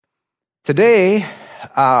Today,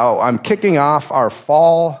 I'm kicking off our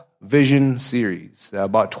Fall Vision series.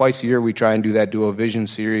 About twice a year, we try and do a vision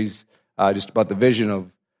series just about the vision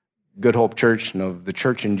of Good Hope Church and of the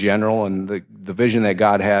church in general and the vision that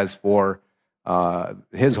God has for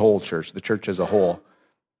His whole church, the church as a whole.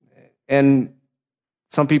 And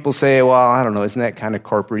some people say, well, I don't know, isn't that kind of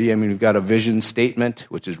corporate-y? I mean, we've got a vision statement,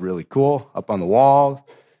 which is really cool, up on the wall.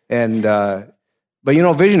 But you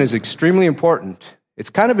know, vision is extremely important. It's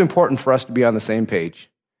kind of important for us to be on the same page.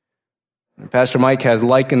 Pastor Mike has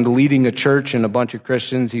likened leading a church and a bunch of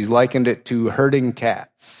Christians, he's likened it to herding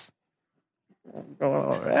cats.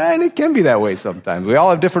 And it can be that way sometimes. We all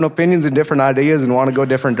have different opinions and different ideas and want to go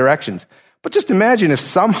different directions. But just imagine if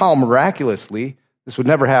somehow miraculously, this would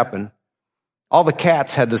never happen, all the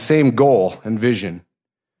cats had the same goal and vision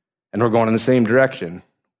and were going in the same direction.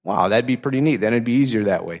 Wow, that'd be pretty neat. Then it'd be easier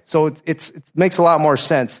that way. So it makes a lot more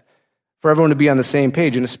sense for everyone to be on the same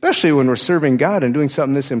page, and especially when we're serving God and doing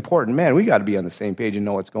something this important, man, we got to be on the same page and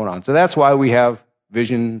know what's going on. So that's why we have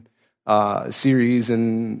vision series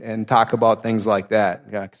and talk about things like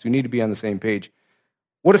that, because we need to be on the same page.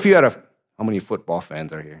 What if you had how many football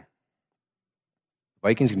fans are here?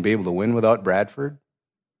 Vikings can be able to win without Bradford?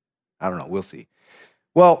 I don't know, we'll see.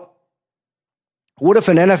 Well, what if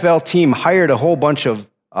an NFL team hired a whole bunch of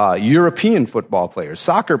European football players,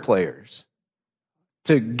 soccer players,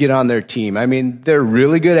 to get on their team? I mean, they're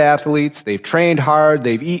really good athletes. They've trained hard.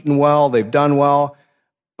 They've eaten well. They've done well.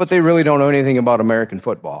 But they really don't know anything about American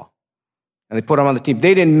football. And they put them on the team.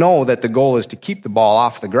 They didn't know that the goal is to keep the ball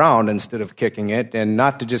off the ground instead of kicking it, and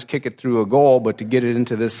not to just kick it through a goal, but to get it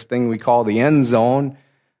into this thing we call the end zone.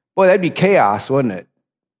 Boy, that'd be chaos, wouldn't it?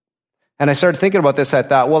 And I started thinking about this. I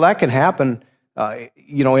thought, well, that can happen,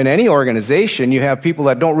 in any organization. You have people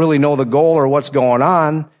that don't really know the goal or what's going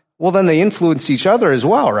on. Well, then they influence each other as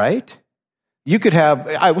well, right? You could have,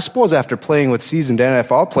 I suppose after playing with seasoned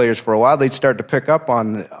NFL players for a while, they'd start to pick up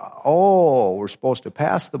on, we're supposed to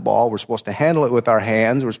pass the ball, we're supposed to handle it with our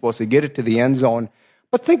hands, we're supposed to get it to the end zone.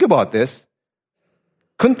 But think about this.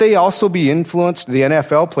 Couldn't they also be influenced, the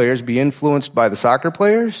NFL players be influenced by the soccer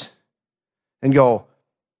players? And go,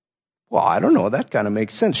 well, I don't know, that kind of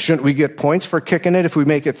makes sense. Shouldn't we get points for kicking it if we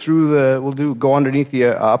make it through go underneath the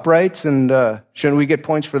uprights, and shouldn't we get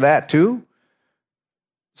points for that too?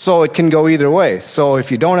 So it can go either way. So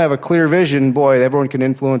if you don't have a clear vision, boy, everyone can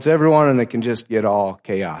influence everyone, and it can just get all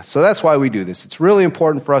chaos. So that's why we do this. It's really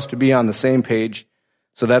important for us to be on the same page,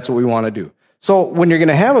 so that's what we want to do. So when you're going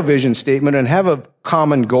to have a vision statement and have a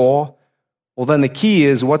common goal, well, then the key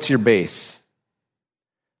is, what's your base?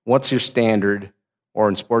 What's your standard? Or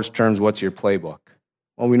in sports terms, what's your playbook?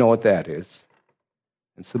 Well, we know what that is.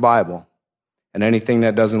 It's the Bible. And anything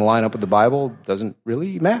that doesn't line up with the Bible doesn't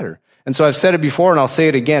really matter. And so I've said it before, and I'll say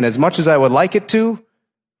it again. As much as I would like it to,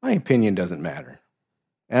 my opinion doesn't matter.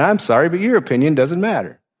 And I'm sorry, but your opinion doesn't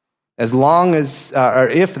matter. As long as, or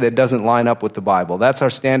if it doesn't line up with the Bible. That's our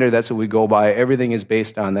standard. That's what we go by. Everything is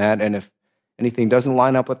based on that. And if anything doesn't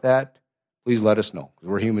line up with that, please let us know, because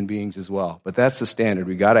we're human beings as well. But that's the standard.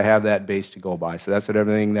 We got to have that base to go by. So that's what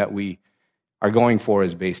everything that we are going for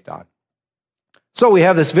is based on. So we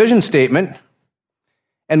have this vision statement,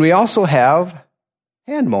 and we also have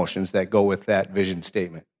hand motions that go with that vision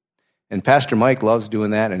statement. And Pastor Mike loves doing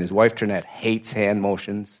that, and his wife Trinette hates hand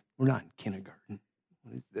motions. We're not in kindergarten.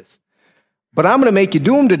 What is this? But I'm going to make you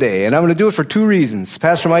do them today, and I'm going to do it for two reasons.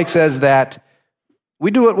 Pastor Mike says that we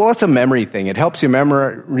do it, well, it's a memory thing. It helps you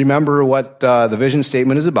remember what the vision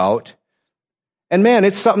statement is about. And man,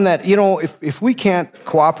 it's something that, if we can't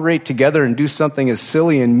cooperate together and do something as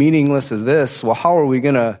silly and meaningless as this, well, how are we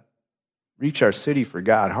going to reach our city for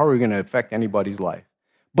God? How are we going to affect anybody's life?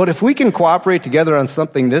 But if we can cooperate together on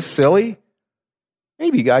something this silly,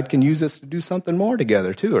 maybe God can use us to do something more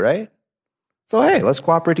together too, right? So hey, let's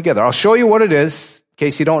cooperate together. I'll show you what it is, in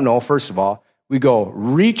case you don't know. First of all, we go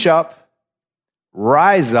reach up,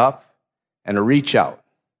 rise up, and reach out.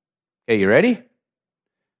 Okay, you ready?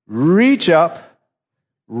 Reach up,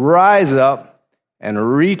 rise up,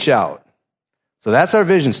 and reach out. So that's our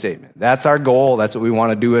vision statement. That's our goal. That's what we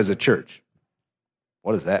want to do as a church.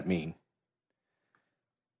 What does that mean?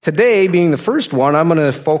 Today, being the first one, I'm going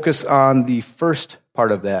to focus on the first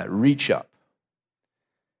part of that, reach up.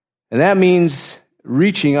 And that means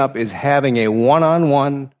reaching up is having a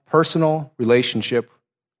one-on-one personal relationship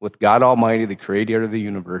with God Almighty, the creator of the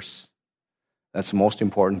universe. That's the most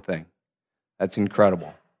important thing. That's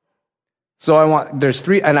incredible. So there's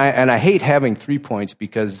three, and I hate having 3 points,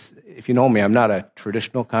 because if you know me, I'm not a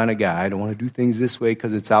traditional kind of guy. I don't want to do things this way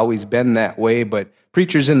because it's always been that way. But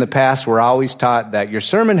preachers in the past were always taught that your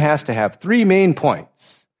sermon has to have 3 main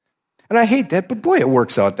points. And I hate that, but boy, it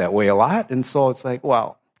works out that way a lot. And so it's like,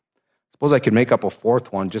 well, suppose I could make up a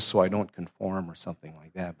fourth one just so I don't conform or something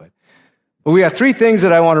like that. But we have three things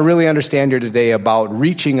that I want to really understand here today about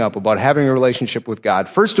reaching up, about having a relationship with God.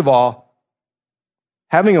 First of all,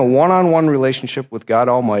 having a one-on-one relationship with God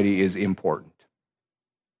Almighty is important.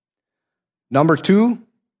 Number two,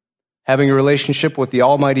 having a relationship with the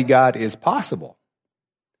Almighty God is possible.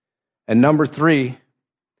 And number three,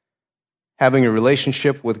 having a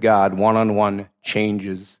relationship with God one-on-one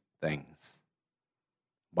changes things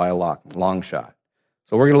by a long shot.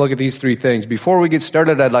 So we're going to look at these three things. Before we get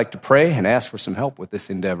started, I'd like to pray and ask for some help with this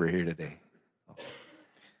endeavor here today.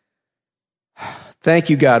 Thank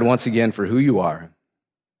you, God, once again for who you are.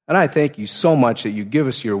 And I thank you so much that you give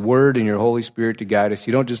us your word and your Holy Spirit to guide us.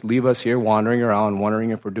 You don't just leave us here wandering around, wondering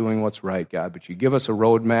if we're doing what's right, God, but you give us a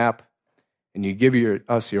roadmap, and you give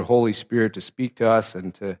us your Holy Spirit to speak to us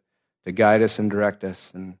and to guide us and direct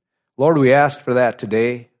us. And Lord, we ask for that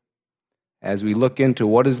today as we look into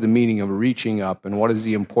what is the meaning of reaching up and what is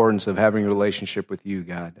the importance of having a relationship with you,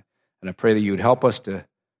 God. And I pray that you would help us to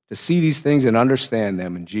see these things and understand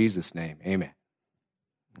them in Jesus' name. Amen.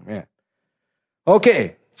 Amen.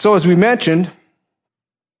 Okay, so as we mentioned,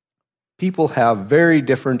 people have very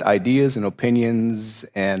different ideas and opinions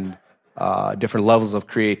and different levels of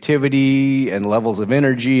creativity and levels of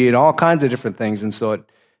energy and all kinds of different things. And so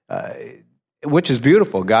which is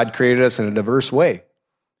beautiful. God created us in a diverse way.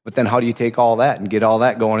 But then how do you take all that and get all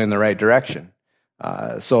that going in the right direction?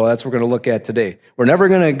 So that's what we're going to look at today. We're never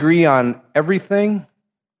going to agree on everything.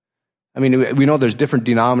 I mean, we know there's different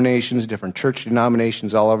denominations, different church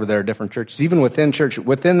denominations all over there, different churches. Even within church,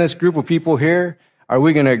 within this group of people here, are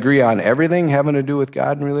we going to agree on everything having to do with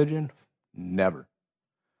God and religion? Never.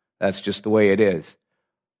 That's just the way it is.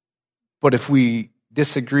 But if we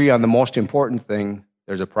disagree on the most important thing,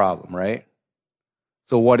 there's a problem, right?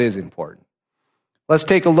 So what is important? Let's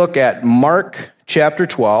take a look at Mark chapter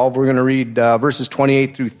 12. We're going to read verses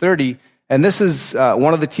 28 through 30. And this is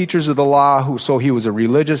one of the teachers of the law, so he was a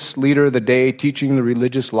religious leader of the day, teaching the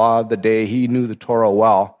religious law of the day. He knew the Torah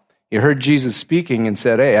well. He heard Jesus speaking and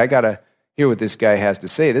said, hey, I got to hear what this guy has to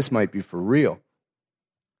say. This might be for real.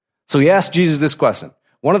 So he asked Jesus this question.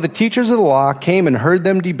 One of the teachers of the law came and heard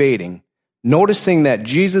them debating. Noticing that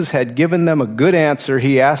Jesus had given them a good answer,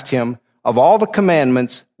 he asked him, of all the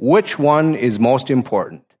commandments, which one is most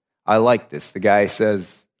important? I like this. The guy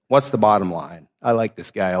says, what's the bottom line? I like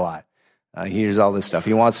this guy a lot. He hears all this stuff.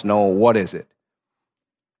 He wants to know, what is it?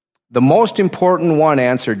 The most important one,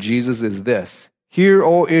 answered Jesus, is this. Hear,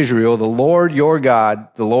 O Israel, the Lord your God,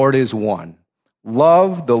 the Lord is one.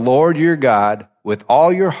 Love the Lord your God with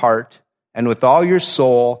all your heart and with all your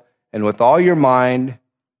soul and with all your mind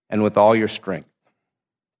and with all your strength.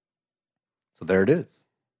 So there it is.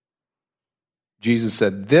 Jesus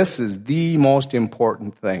said, this is the most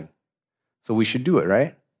important thing. So we should do it,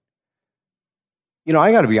 right? You know,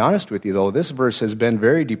 I got to be honest with you, though. This verse has been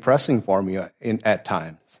very depressing for me at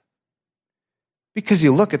times. Because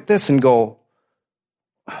you look at this and go,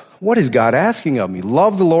 what is God asking of me?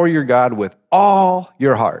 Love the Lord your God with all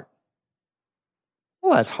your heart.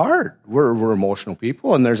 Well, that's hard. We're emotional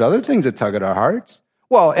people, and there's other things that tug at our hearts.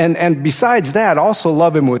 Well, and besides that, also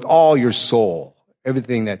love him with all your soul,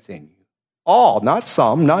 everything that's in you. All, not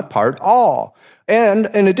some, not part, all. And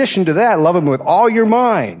in addition to that, love him with all your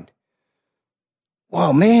mind.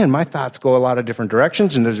 Well, man, my thoughts go a lot of different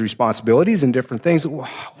directions, and there's responsibilities and different things.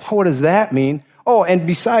 What does that mean? Oh, and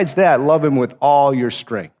besides that, love him with all your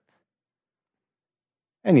strength.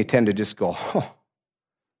 And you tend to just go, oh,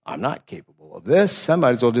 I'm not capable of this. I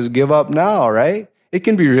might as well just give up now, right? It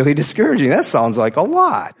can be really discouraging. That sounds like a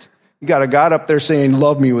lot. You got a God up there saying,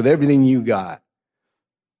 love me with everything you got.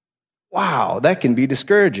 Wow, that can be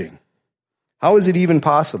discouraging. How is it even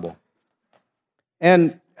possible?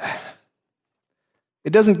 And it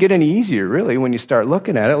doesn't get any easier, really, when you start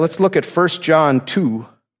looking at it. Let's look at 1 John 2.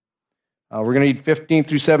 We're going to read 15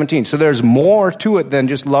 through 17. So there's more to it than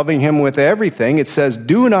just loving him with everything. It says,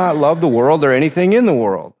 do not love the world or anything in the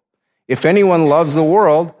world. If anyone loves the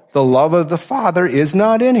world, the love of the Father is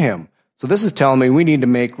not in him. So this is telling me we need to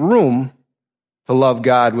make room to love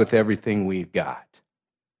God with everything we've got.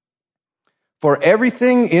 For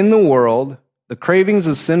everything in the world, the cravings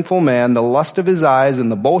of sinful man, the lust of his eyes,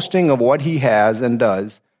 and the boasting of what he has and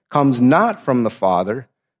does, comes not from the Father,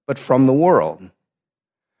 but from the world.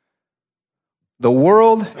 The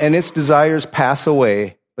world and its desires pass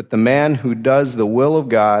away, but the man who does the will of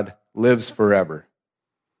God lives forever.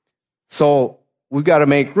 So we've got to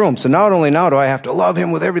make room. So not only now do I have to love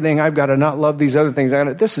him with everything, I've got to not love these other things.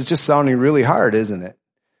 This is just sounding really hard, isn't it?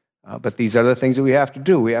 But these are the things that we have to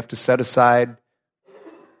do. We have to set aside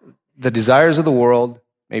the desires of the world,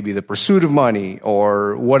 maybe the pursuit of money,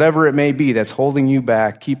 or whatever it may be that's holding you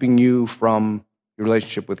back, keeping you from your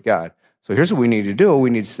relationship with God. So here's what we need to do. We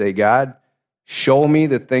need to say, God, show me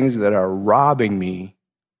the things that are robbing me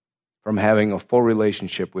from having a full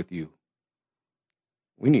relationship with you.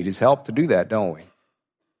 We need his help to do that, don't we?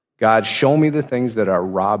 God, show me the things that are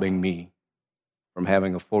robbing me from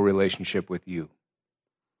having a full relationship with you.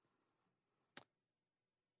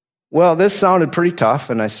 Well, this sounded pretty tough,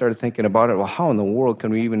 and I started thinking about it. Well, how in the world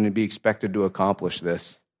can we even be expected to accomplish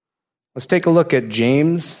this? Let's take a look at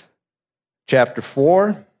James chapter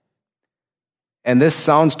 4. And this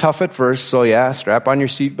sounds tough at first, so yeah, strap on your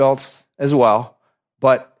seatbelts as well.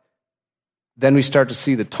 But then we start to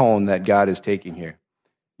see the tone that God is taking here.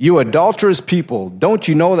 You adulterous people, don't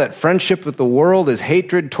you know that friendship with the world is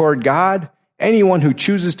hatred toward God? Anyone who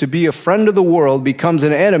chooses to be a friend of the world becomes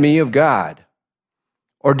an enemy of God.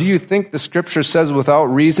 Or do you think the scripture says without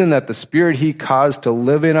reason that the Spirit he caused to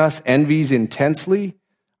live in us envies intensely?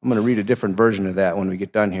 I'm going to read a different version of that when we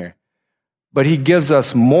get done here. But he gives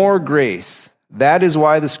us more grace. That is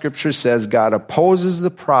why the scripture says God opposes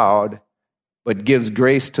the proud, but gives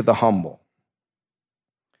grace to the humble.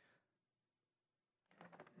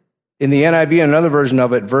 In the NIV, another version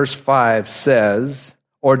of it, verse 5 says,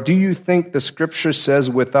 or do you think the scripture says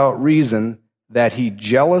without reason that he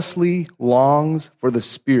jealously longs for the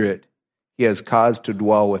Spirit he has caused to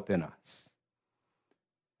dwell within us?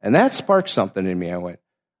 And that sparked something in me. I went,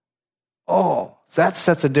 oh, that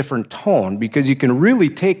sets a different tone, because you can really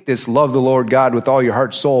take this love the Lord God with all your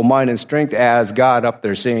heart, soul, mind, and strength as God up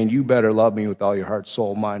there saying, you better love me with all your heart,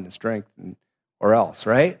 soul, mind, and strength, or else,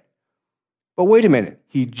 right? But wait a minute.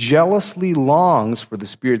 He jealously longs for the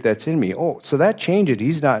Spirit that's in me. Oh, so that changed it.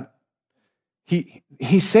 He's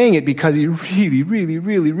saying it because he really, really,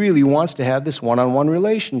 really, really wants to have this one-on-one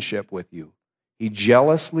relationship with you. He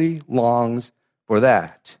jealously longs for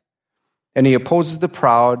that. And he opposes the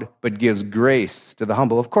proud, but gives grace to the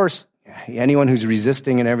humble. Of course, anyone who's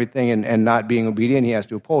resisting and everything and not being obedient, he has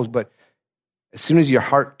to oppose. But as soon as your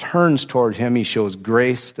heart turns toward him, he shows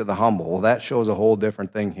grace to the humble. Well, that shows a whole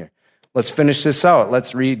different thing here. Let's finish this out.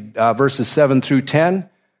 Let's read verses 7 through 10.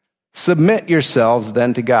 Submit yourselves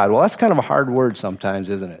then to God. Well, that's kind of a hard word sometimes,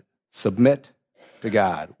 isn't it? Submit to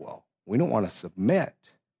God. Well, we don't want to submit.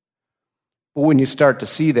 But when you start to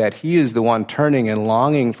see that he is the one turning and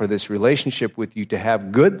longing for this relationship with you to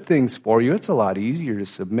have good things for you, it's a lot easier to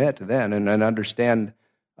submit then and understand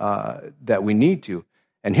that we need to.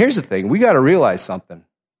 And here's the thing. We got to realize something.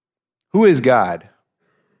 Who is God?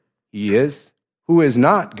 He is. Who is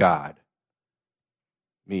not God?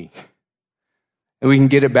 Me. And we can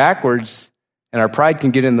get it backwards, and our pride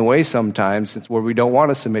can get in the way sometimes. It's where we don't want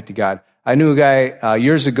to submit to God. I knew a guy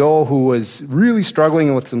years ago who was really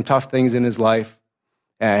struggling with some tough things in his life.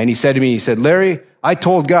 And he said to me, Larry, I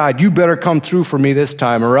told God, you better come through for me this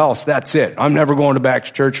time or else that's it. I'm never going back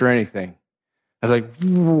to church or anything. I was like,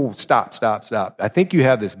 whoa, stop. I think you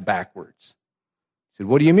have this backwards. He said,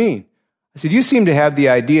 what do you mean? I said, you seem to have the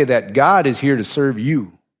idea that God is here to serve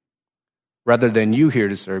you rather than you here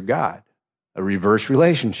to serve God. A reverse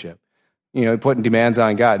relationship. Putting demands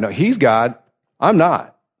on God. No, he's God. I'm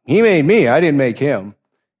not. He made me. I didn't make him.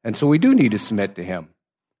 And so we do need to submit to him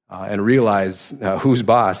and realize who's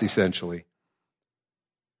boss, essentially.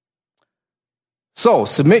 So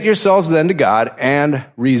submit yourselves then to God and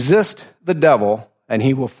resist the devil, and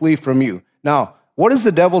he will flee from you. Now, what is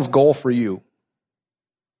the devil's goal for you?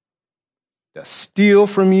 To steal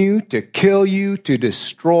from you, to kill you, to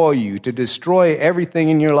destroy everything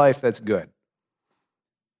in your life that's good.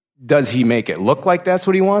 Does he make it look like that's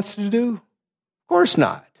what he wants to do? Of course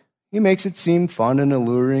not. He makes it seem fun and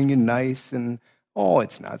alluring and nice and,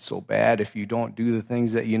 it's not so bad if you don't do the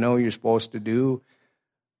things that you know you're supposed to do.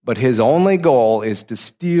 But his only goal is to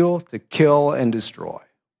steal, to kill, and destroy.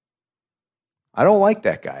 I don't like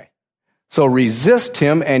that guy. So resist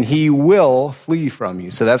him and he will flee from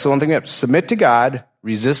you. So that's the one thing you have to submit to God,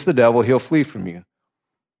 resist the devil, he'll flee from you.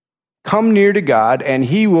 Come near to God and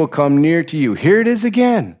he will come near to you. Here it is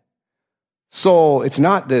again. So it's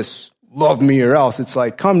not this love me or else. It's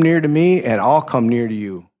like come near to me and I'll come near to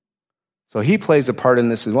you. So he plays a part in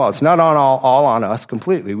this as well. It's not all on us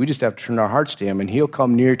completely. We just have to turn our hearts to him and he'll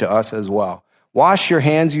come near to us as well. Wash your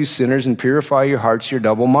hands, you sinners, and purify your hearts, you're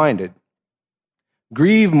double-minded.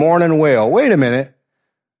 Grieve, mourn, and wail. Wait a minute.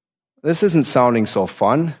 This isn't sounding so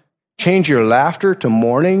fun. Change your laughter to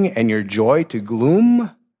mourning and your joy to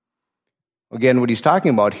gloom. Again, what he's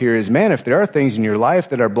talking about here is, man, if there are things in your life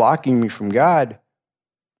that are blocking you from God,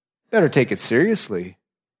 you better take it seriously.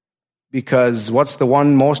 Because what's the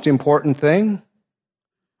one most important thing?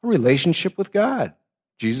 A relationship with God.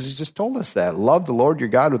 Jesus just told us that. Love the Lord your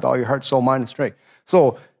God with all your heart, soul, mind, and strength.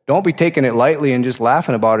 So don't be taking it lightly and just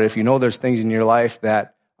laughing about it if you know there's things in your life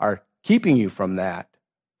that are keeping you from that.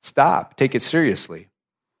 Stop. Take it seriously.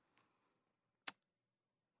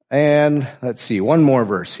 And let's see, one more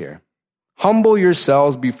verse here. Humble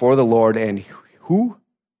yourselves before the Lord, and who?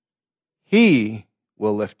 He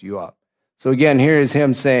will lift you up. So again, here is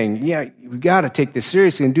him saying, yeah, we've got to take this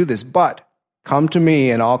seriously and do this, but come to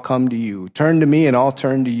me and I'll come to you. Turn to me and I'll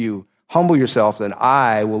turn to you. Humble yourselves and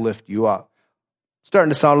I will lift you up. Starting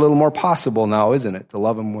to sound a little more possible now, isn't it? To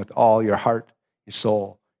love him with all your heart, your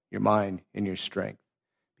soul, your mind, and your strength.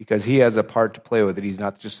 Because he has a part to play with it. He's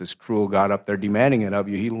not just this cruel God up there demanding it of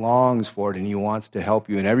you. He longs for it, and he wants to help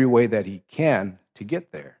you in every way that he can to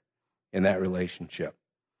get there in that relationship.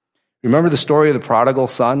 Remember the story of the prodigal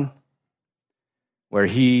son? Where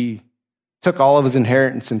he took all of his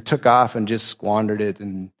inheritance and took off and just squandered it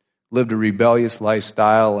and lived a rebellious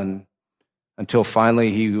lifestyle, and until finally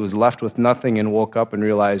he was left with nothing and woke up and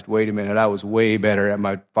realized, wait a minute, I was way better at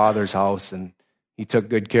my father's house, and he took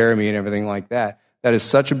good care of me and everything like that. That is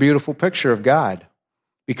such a beautiful picture of God.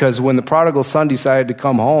 Because when the prodigal son decided to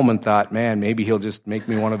come home and thought, man, maybe he'll just make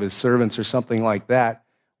me one of his servants or something like that,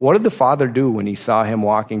 what did the father do when he saw him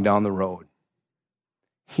walking down the road?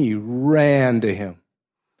 He ran to him,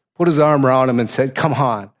 put his arm around him and said, come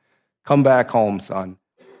on, come back home, son.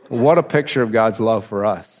 What a picture of God's love for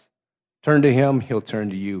us. Turn to him, he'll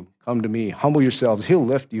turn to you. Come to me, humble yourselves, he'll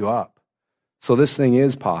lift you up. So this thing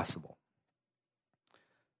is possible.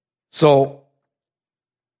 So,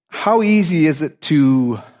 how easy is it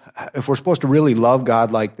to, if we're supposed to really love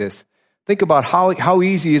God like this, think about how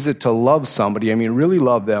easy is it to love somebody, really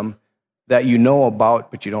love them, that you know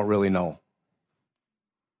about but you don't really know.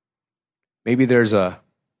 Maybe there's a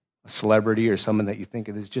celebrity or someone that you think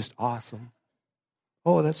is just awesome.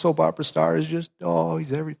 Oh, that soap opera star is just,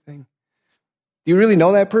 he's everything. Do you really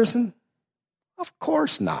know that person? Of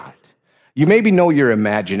course not. You maybe know your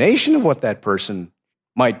imagination of what that person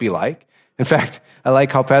might be like. In fact, I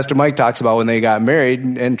like how Pastor Mike talks about when they got married,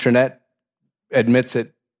 and Trinette admits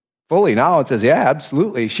it fully now. It says, yeah,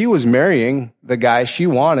 absolutely. She was marrying the guy she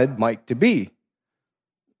wanted Mike to be.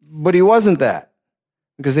 But he wasn't that,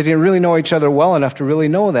 because they didn't really know each other well enough to really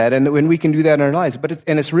know that. And we can do that in our lives.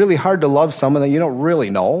 And it's really hard to love someone that you don't really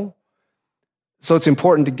know. So it's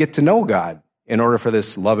important to get to know God in order for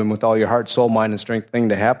this love him with all your heart, soul, mind, and strength thing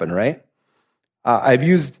to happen, right? I've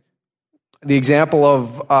used the example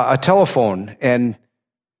of a telephone, and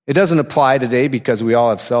it doesn't apply today because we all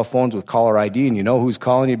have cell phones with caller ID, and you know who's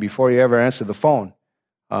calling you before you ever answer the phone.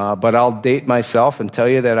 But I'll date myself and tell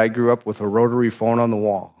you that I grew up with a rotary phone on the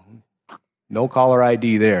wall. No caller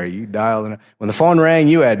ID there. You dialed in. When the phone rang,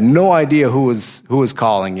 you had no idea who was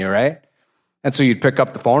calling you, right? And so you'd pick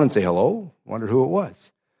up the phone and say, hello, wonder who it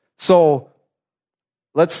was. So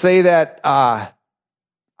let's say that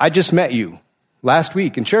I just met you last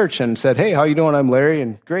week in church and said, hey, how you doing? I'm Larry,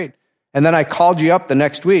 and great. And then I called you up the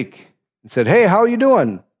next week and said, hey, how are you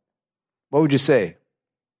doing? What would you say?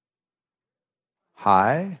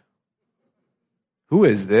 Hi? Who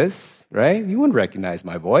is this? Right? You wouldn't recognize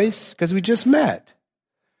my voice because we just met.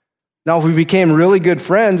 Now, if we became really good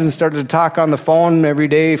friends and started to talk on the phone every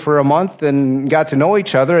day for a month and got to know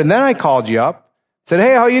each other, and then I called you up, said,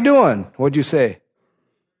 hey, how you doing? What'd you say?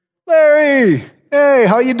 Larry, hey,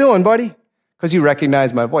 how you doing, buddy? Because you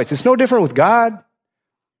recognize my voice. It's no different with God.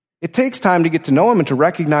 It takes time to get to know him and to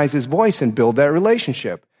recognize his voice and build that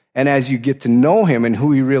relationship. And as you get to know him and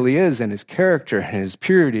who he really is and his character and his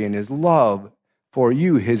purity and his love for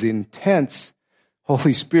you, his intense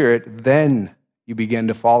Holy Spirit, then you begin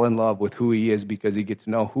to fall in love with who he is because you get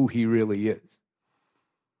to know who he really is.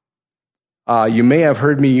 You may have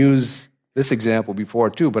heard me use this example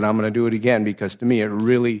before too, but I'm going to do it again because to me it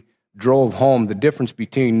really drove home the difference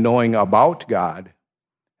between knowing about God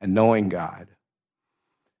and knowing God.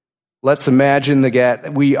 Let's imagine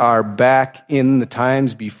that we are back in the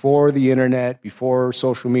times before the internet, before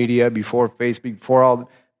social media, before Facebook,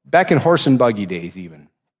 back in horse and buggy days even.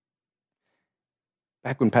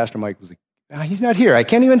 Back when Pastor Mike was he's not here. I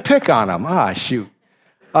can't even pick on him. Shoot.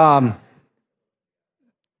 Yeah,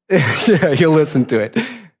 he'll listen to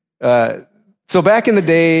it. So back in the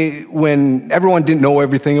day when everyone didn't know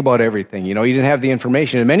everything about everything, you didn't have the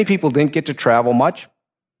information, and many people didn't get to travel much.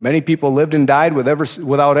 Many people lived and died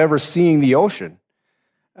without ever seeing the ocean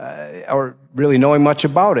or really knowing much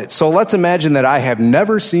about it. So let's imagine that I have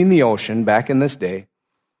never seen the ocean back in this day,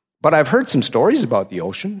 but I've heard some stories about the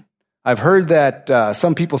ocean. I've heard that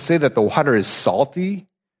some people say that the water is salty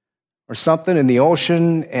or something in the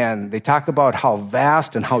ocean, and they talk about how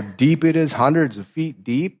vast and how deep it is, hundreds of feet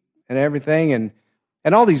deep and everything. And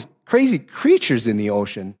And all these crazy creatures in the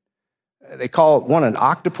ocean. They call one an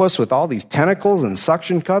octopus with all these tentacles and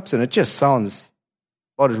suction cups, and it just sounds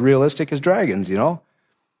about as realistic as dragons,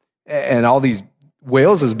 And all these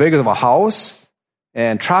whales as big as a house,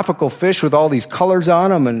 and tropical fish with all these colors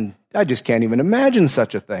on them, and I just can't even imagine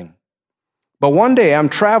such a thing. But one day I'm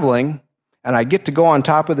traveling, and I get to go on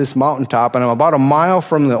top of this mountaintop, and I'm about a mile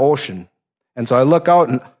from the ocean. And so I look out,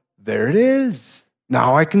 and there it is.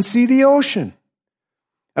 Now I can see the ocean.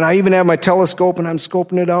 And I even have my telescope, and I'm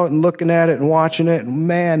scoping it out and looking at it and watching it. And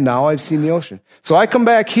man, now I've seen the ocean. So I come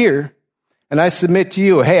back here, and I submit to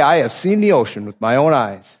you, hey, I have seen the ocean with my own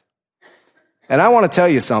eyes. And I want to tell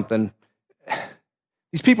you something.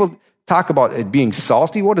 These people talk about it being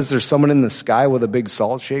salty. What is there, someone in the sky with a big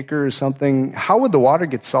salt shaker or something? How would the water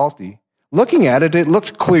get salty? Looking at it, it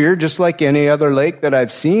looked clear, just like any other lake that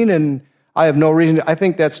I've seen, and I have no reason. I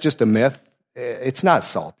think that's just a myth. It's not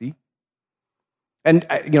salty. And,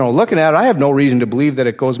 looking at it, I have no reason to believe that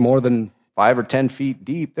it goes more than 5 or 10 feet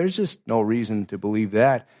deep. There's just no reason to believe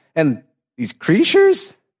that. And these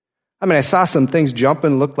creatures, I saw some things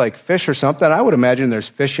jumping, look like fish or something. I would imagine there's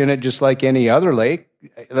fish in it just like any other lake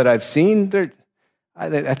that I've seen.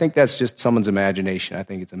 I think that's just someone's imagination. I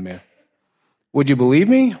think it's a myth. Would you believe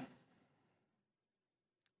me?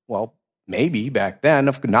 Well, maybe back then.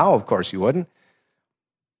 Now, of course, you wouldn't.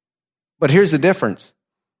 But here's the difference.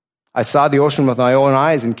 I saw the ocean with my own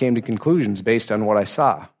eyes and came to conclusions based on what I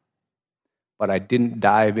saw. But I didn't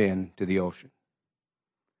dive into the ocean.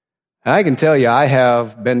 And I can tell you, I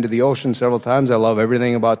have been to the ocean several times. I love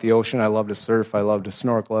everything about the ocean. I love to surf. I love to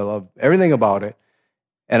snorkel. I love everything about it.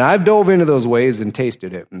 And I've dove into those waves and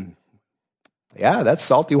tasted it. And yeah, that's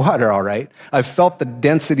salty water, all right. I've felt the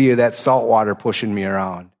density of that salt water pushing me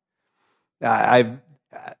around. I've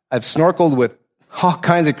snorkeled with all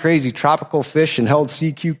kinds of crazy tropical fish and held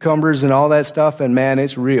sea cucumbers and all that stuff. And man,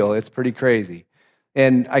 it's real. It's pretty crazy.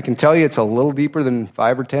 And I can tell you it's a little deeper than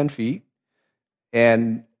 5 or 10 feet.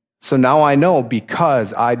 And so now I know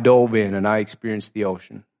because I dove in and I experienced the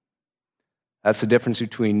ocean. That's the difference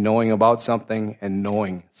between knowing about something and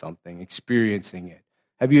knowing something, experiencing it.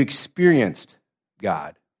 Have you experienced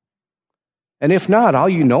God? And if not, all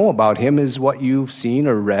you know about him is what you've seen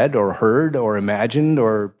or read or heard or imagined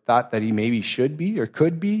or thought that he maybe should be or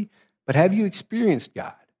could be. But have you experienced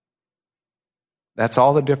God? That's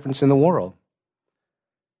all the difference in the world.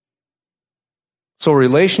 So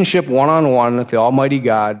relationship one-on-one with the Almighty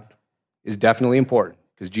God is definitely important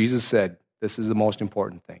because Jesus said this is the most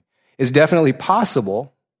important thing. It's definitely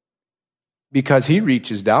possible because he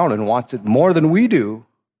reaches down and wants it more than we do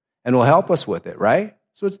and will help us with it, right?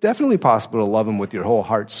 So it's definitely possible to love him with your whole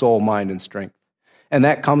heart, soul, mind, and strength. And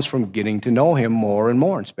that comes from getting to know him more and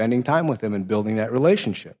more and spending time with him and building that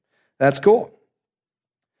relationship. That's cool.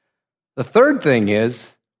 The third thing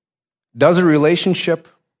is, does a relationship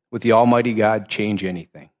with the Almighty God change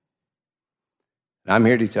anything? And I'm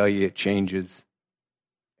here to tell you it changes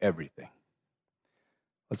everything.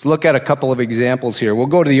 Let's look at a couple of examples here. We'll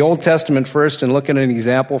go to the Old Testament first and look at an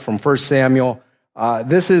example from 1 Samuel.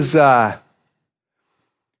 This is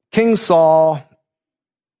King Saul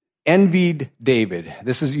envied David.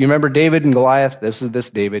 You remember David and Goliath? This is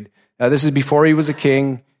David. This is before he was a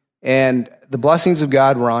king, and the blessings of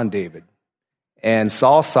God were on David. And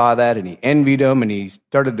Saul saw that, and he envied him, and he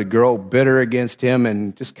started to grow bitter against him,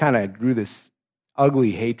 and just kind of grew this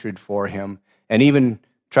ugly hatred for him, and even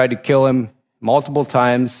tried to kill him multiple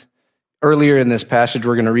times. Earlier in this passage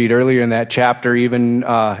we're going to read, earlier in that chapter, even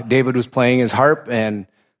David was playing his harp, and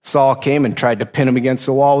Saul came and tried to pin him against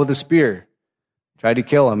the wall with a spear, tried to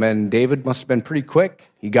kill him, and David must have been pretty quick.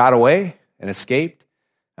 He got away and escaped,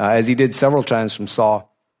 as he did several times from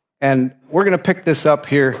Saul. And we're going to pick this up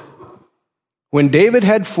here. When David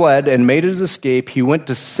had fled and made his escape, he went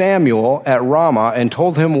to Samuel at Ramah and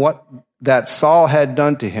told him what that Saul had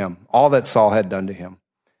done to him, all that Saul had done to him.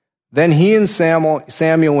 Then he and Samuel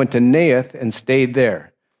went to Naioth and stayed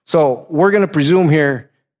there. So we're going to presume here,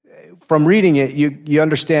 from reading it, you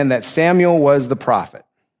understand that Samuel was the prophet.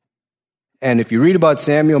 And if you read about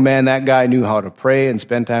Samuel, man, that guy knew how to pray and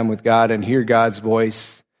spend time with God and hear God's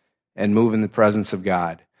voice and move in the presence of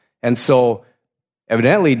God. And so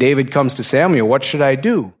evidently David comes to Samuel, what should I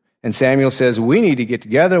do? And Samuel says, we need to get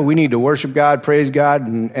together. We need to worship God, praise God,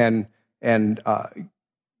 and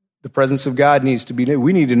the presence of God needs to be,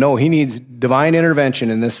 we need to know he needs divine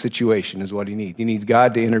intervention in this situation is what he needs. He needs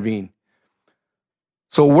God to intervene.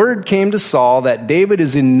 So word came to Saul that David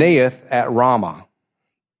is in Naioth at Ramah.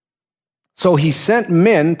 So he sent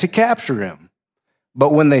men to capture him.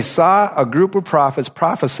 But when they saw a group of prophets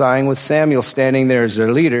prophesying with Samuel standing there as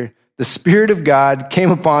their leader, the Spirit of God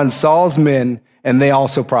came upon Saul's men, and they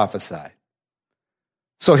also prophesied.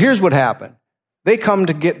 So here's what happened. They come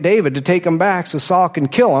to get David to take him back so Saul can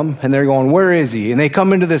kill him, and they're going, where is he? And they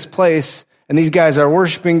come into this place, and these guys are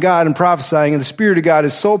worshiping God and prophesying, and the Spirit of God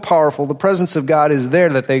is so powerful, the presence of God is there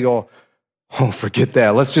that they go, oh, forget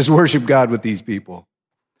that. Let's just worship God with these people.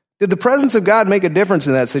 Did the presence of God make a difference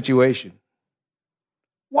in that situation?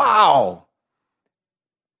 Wow.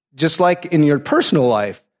 Just like in your personal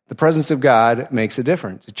life, the presence of God makes a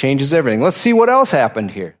difference. It changes everything. Let's see what else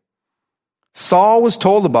happened here. Saul was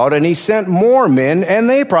told about it, and he sent more men, and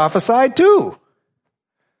they prophesied too.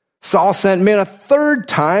 Saul sent men a third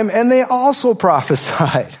time, and they also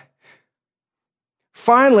prophesied.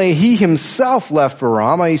 Finally, he himself left for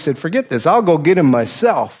Ramah. He said, forget this, I'll go get him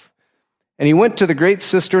myself. And he went to the great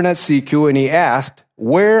cistern at Seku, and he asked,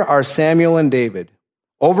 where are Samuel and David?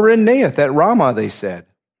 Over in Naioth at Ramah, they said.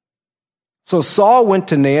 So Saul went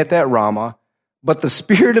to Naioth at Ramah, but the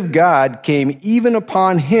Spirit of God came even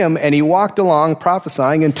upon him, and he walked along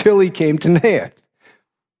prophesying until he came to Naioth.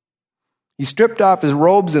 He stripped off his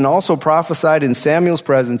robes and also prophesied in Samuel's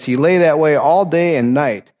presence. He lay that way all day and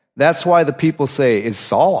night. That's why the people say, is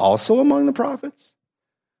Saul also among the prophets?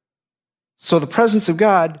 So the presence of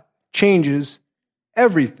God changes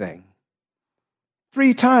everything.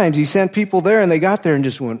 3 times he sent people there, and they got there and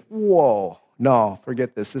just went, whoa, no,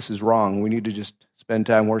 forget this. This is wrong. We need to just spend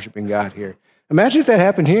time worshiping God here. Imagine if that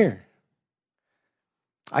happened here.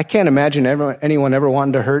 I can't imagine anyone ever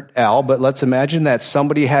wanted to hurt Al, but let's imagine that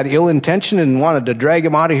somebody had ill intention and wanted to drag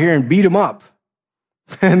him out of here and beat him up.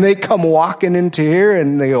 And they come walking into here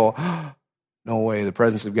and they go, oh, no way, the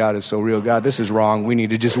presence of God is so real. God, this is wrong. We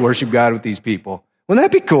need to just worship God with these people. Wouldn't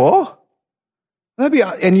that be cool?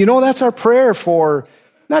 And you know, that's our prayer for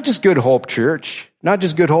not just Good Hope Church, not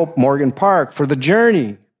just Good Hope Morgan Park, for the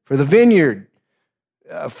Journey, for the Vineyard,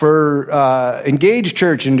 for Engaged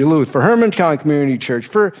Church in Duluth, for Hermantown Community Church,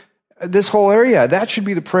 for this whole area. That should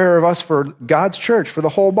be the prayer of us for God's church, for the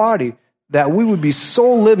whole body, that we would be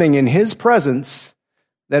so living in His presence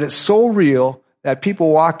that it's so real that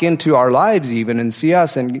people walk into our lives even and see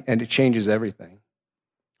us, and it changes everything.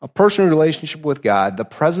 A personal relationship with God, the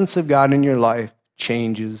presence of God in your life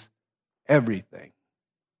changes everything.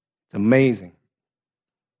 It's amazing.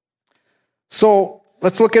 So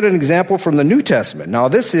let's look at an example from the New Testament. Now,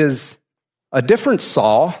 this is a different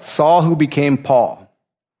Saul, Saul who became Paul.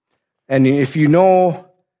 And if you know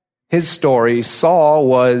his story, Saul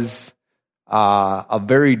was a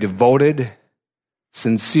very devoted,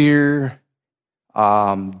 sincere,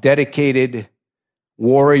 dedicated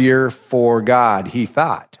warrior for God, he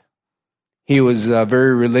thought. He was a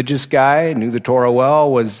very religious guy, knew the Torah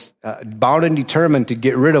well, was bound and determined to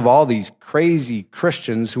get rid of all these crazy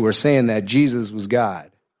Christians who were saying that Jesus was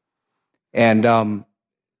God. And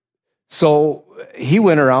so he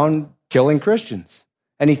went around killing Christians,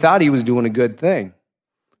 and he thought he was doing a good thing.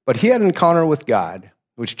 But he had an encounter with God,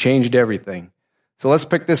 which changed everything. So let's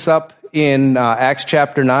pick this up in Acts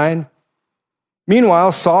chapter 9.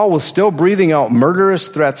 Meanwhile, Saul was still breathing out murderous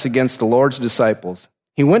threats against the Lord's disciples.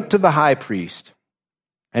 He went to the high priest,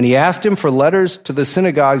 and he asked him for letters to the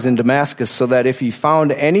synagogues in Damascus, so that if he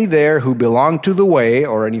found any there who belonged to the way,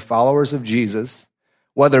 or any followers of Jesus,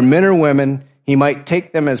 whether men or women, he might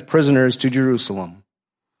take them as prisoners to Jerusalem.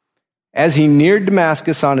 As he neared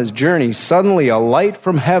Damascus on his journey, suddenly a light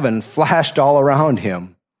from heaven flashed all around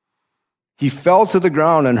him. He fell to the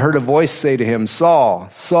ground and heard a voice say to him, Saul,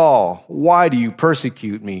 Saul, why do you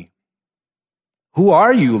persecute me? Who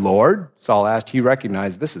are you, Lord? Saul asked. He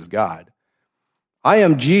recognized this is God. I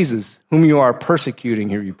am Jesus, whom you are persecuting,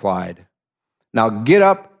 he replied. Now get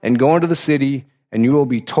up and go into the city, and you will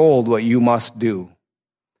be told what you must do.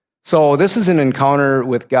 So this is an encounter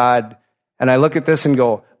with God, and I look at this and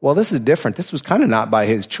go, well, this is different. This was kind of not by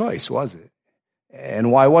his choice, was it?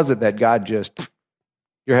 And why was it that God just,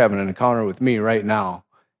 you're having an encounter with me right now,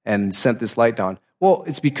 and sent this light down? Well,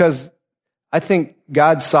 it's because I think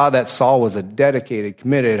God saw that Saul was a dedicated,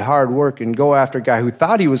 committed, hard work, and go after guy who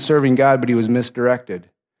thought he was serving God, but he was misdirected.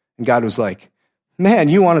 And God was like, man,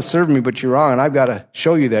 you want to serve me, but you're wrong, and I've got to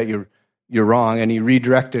show you that you're wrong. And he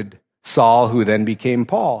redirected Saul, who then became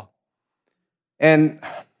Paul. And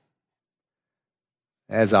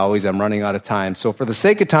as always, I'm running out of time. So for the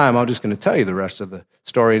sake of time, I'm just going to tell you the rest of the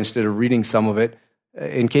story instead of reading some of it.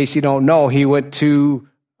 In case you don't know, he went into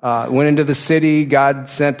the city. God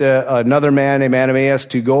sent another man named Ananias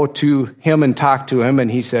to go to him and talk to him. And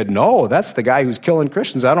he said, no, that's the guy who's killing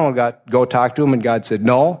Christians. I don't go talk to him. And God said,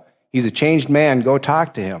 no, he's a changed man. Go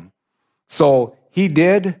talk to him. So he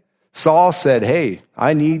did. Saul said, hey,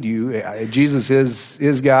 I need you. Jesus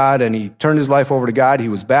is God. And he turned his life over to God. He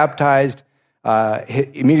was baptized.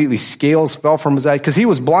 Immediately scales fell from his eyes, because he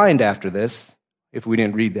was blind after this, if we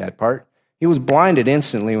didn't read that part. He was blinded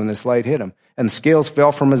instantly when this light hit him. And the scales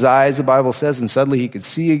fell from his eyes, the Bible says, and suddenly he could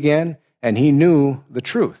see again, and he knew the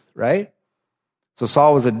truth, right? So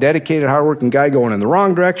Saul was a dedicated, hardworking guy going in the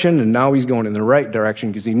wrong direction, and now he's going in the right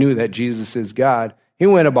direction because he knew that Jesus is God. He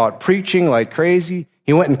went about preaching like crazy.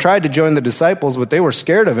 He went and tried to join the disciples, but they were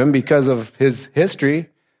scared of him because of his history.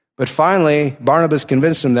 But finally, Barnabas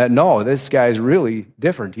convinced him that, no, this guy's really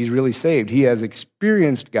different. He's really saved. He has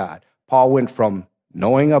experienced God. Paul went from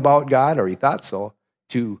knowing about God, or he thought so,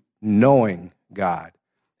 to knowing God.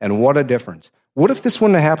 And what a difference. What if this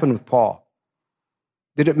wouldn't have happened with Paul?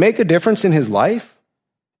 Did it make a difference in his life?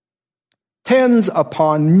 Tens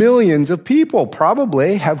upon millions of people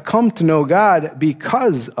probably have come to know God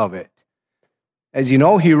because of it. As you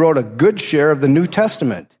know, he wrote a good share of the New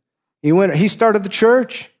Testament. He started the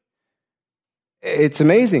church. It's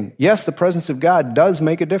amazing. Yes, the presence of God does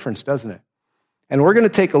make a difference, doesn't it? And we're going to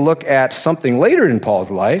take a look at something later in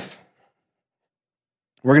Paul's life.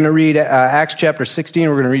 We're going to read Acts chapter 16.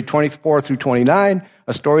 We're going to read 24 through 29,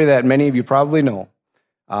 a story that many of you probably know.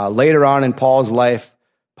 Later on in Paul's life,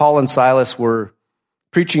 Paul and Silas were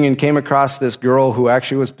preaching and came across this girl who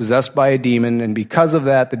actually was possessed by a demon, and because of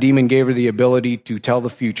that, the demon gave her the ability to tell the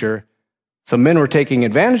future. Some men were taking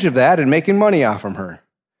advantage of that and making money off from her.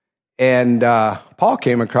 And Paul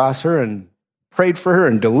came across her and prayed for her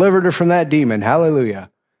and delivered her from that demon. Hallelujah.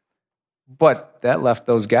 But that left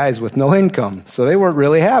those guys with no income, so they weren't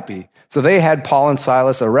really happy. So they had Paul and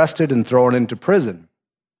Silas arrested and thrown into prison.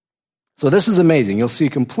 So this is amazing. You'll see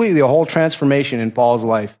completely a whole transformation in Paul's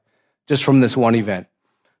life just from this one event.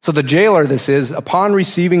 So the jailer, upon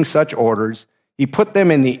receiving such orders, he put them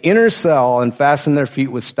in the inner cell and fastened their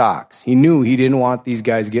feet with stocks. He knew he didn't want these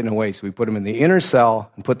guys getting away, so he put them in the inner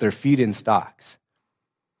cell and put their feet in stocks.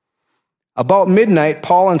 About midnight,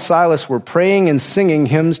 Paul and Silas were praying and singing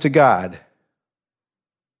hymns to God.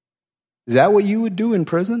 Is that what you would do in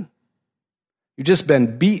prison? You've just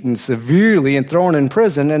been beaten severely and thrown in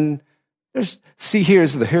prison, and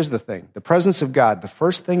here's the thing. The presence of God, the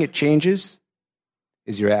first thing it changes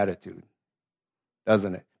is your attitude,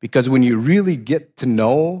 doesn't it? Because when you really get to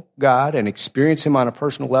know God and experience him on a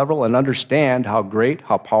personal level and understand how great,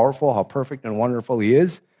 how powerful, how perfect and wonderful he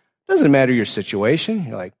is, it doesn't matter your situation.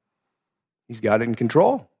 You're like, he's got it in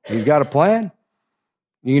control. He's got a plan.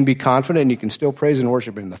 You can be confident and you can still praise and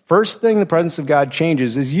worship him. The first thing the presence of God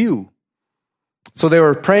changes is you. So they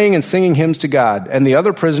were praying and singing hymns to God, and the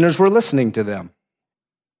other prisoners were listening to them.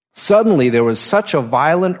 Suddenly, there was such a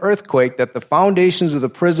violent earthquake that the foundations of the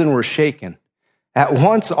prison were shaken. At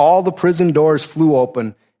once, all the prison doors flew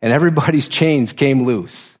open, and everybody's chains came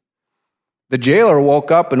loose. The jailer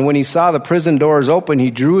woke up, and when he saw the prison doors open,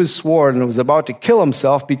 he drew his sword and was about to kill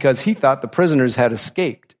himself because he thought the prisoners had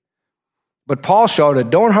escaped. But Paul shouted,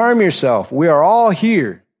 "Don't harm yourself. We are all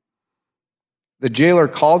here." The jailer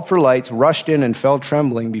called for lights, rushed in, and fell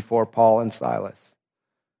trembling before Paul and Silas.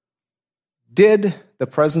 Did the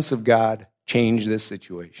presence of God change this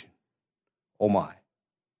situation? Oh my.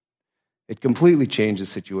 It completely changed the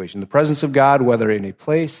situation. The presence of God, whether in a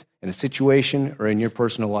place, in a situation, or in your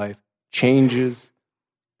personal life, changes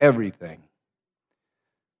everything.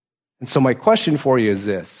 And so my question for you is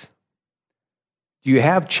this. Do you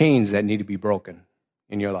have chains that need to be broken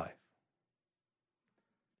in your life?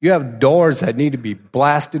 You have doors that need to be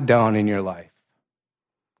blasted down in your life.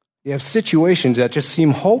 You have situations that just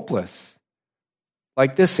seem hopeless,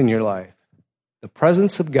 like this in your life. The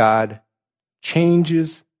presence of God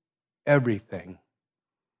changes everything.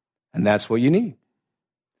 And that's what you need,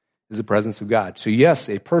 is the presence of God. So yes,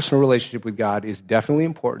 a personal relationship with God is definitely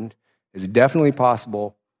important, is definitely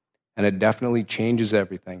possible, and it definitely changes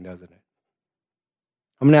everything, doesn't it?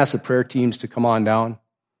 I'm going to ask the prayer teams to come on down.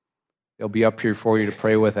 They'll be up here for you to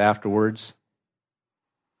pray with afterwards.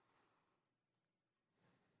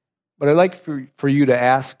 But I'd like for you to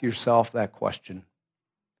ask yourself that question,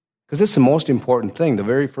 because it's the most important thing. The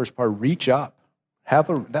very first part, reach up.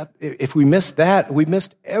 If we miss that, we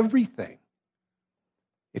missed everything.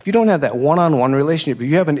 If you don't have that one-on-one relationship, if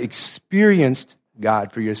you haven't experienced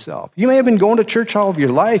God for yourself, you may have been going to church all of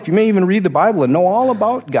your life. You may even read the Bible and know all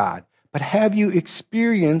about God. But have you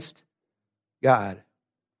experienced God?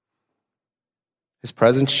 His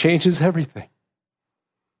presence changes everything.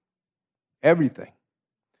 Everything.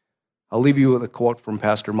 I'll leave you with a quote from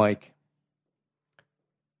Pastor Mike.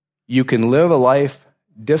 You can live a life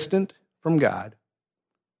distant from God,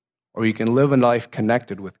 or you can live a life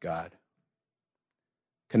connected with God.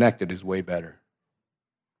 Connected is way better.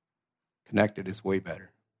 Connected is way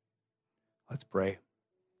better. Let's pray.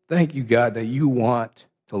 Thank you, God, that you want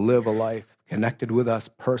to live a life connected with us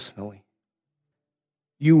personally.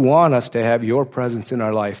 You want us to have your presence in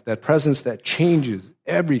our life, that presence that changes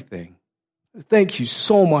everything. Thank you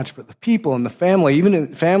so much for the people and the family, even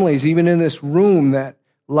in families, even in this room, that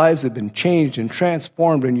lives have been changed and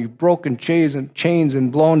transformed, and you've broken chains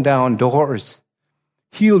and blown down doors,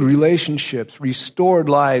 healed relationships, restored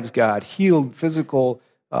lives, God, healed physical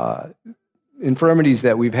infirmities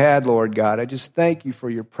that we've had, Lord God. I just thank you for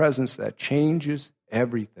your presence that changes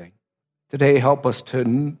everything. Today, help us to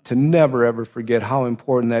never, ever forget how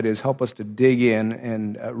important that is. Help us to dig in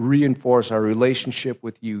and reinforce our relationship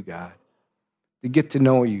with you, God, to get to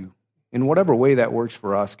know you in whatever way that works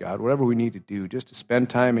for us, God, whatever we need to do, just to spend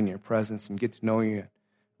time in your presence and get to know you,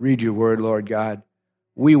 read your word, Lord God.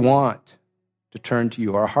 We want to turn to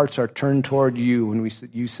you. Our hearts are turned toward you.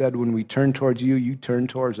 You said when we turn towards you, you turn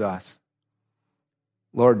towards us.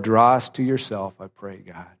 Lord, draw us to yourself, I pray,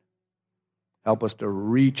 God. Help us to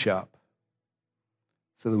reach up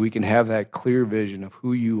so that we can have that clear vision of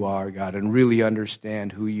who you are, God, and really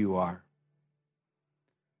understand who you are.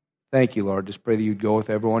 Thank you, Lord. Just pray that you'd go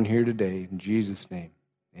with everyone here today. In Jesus' name,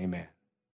 amen.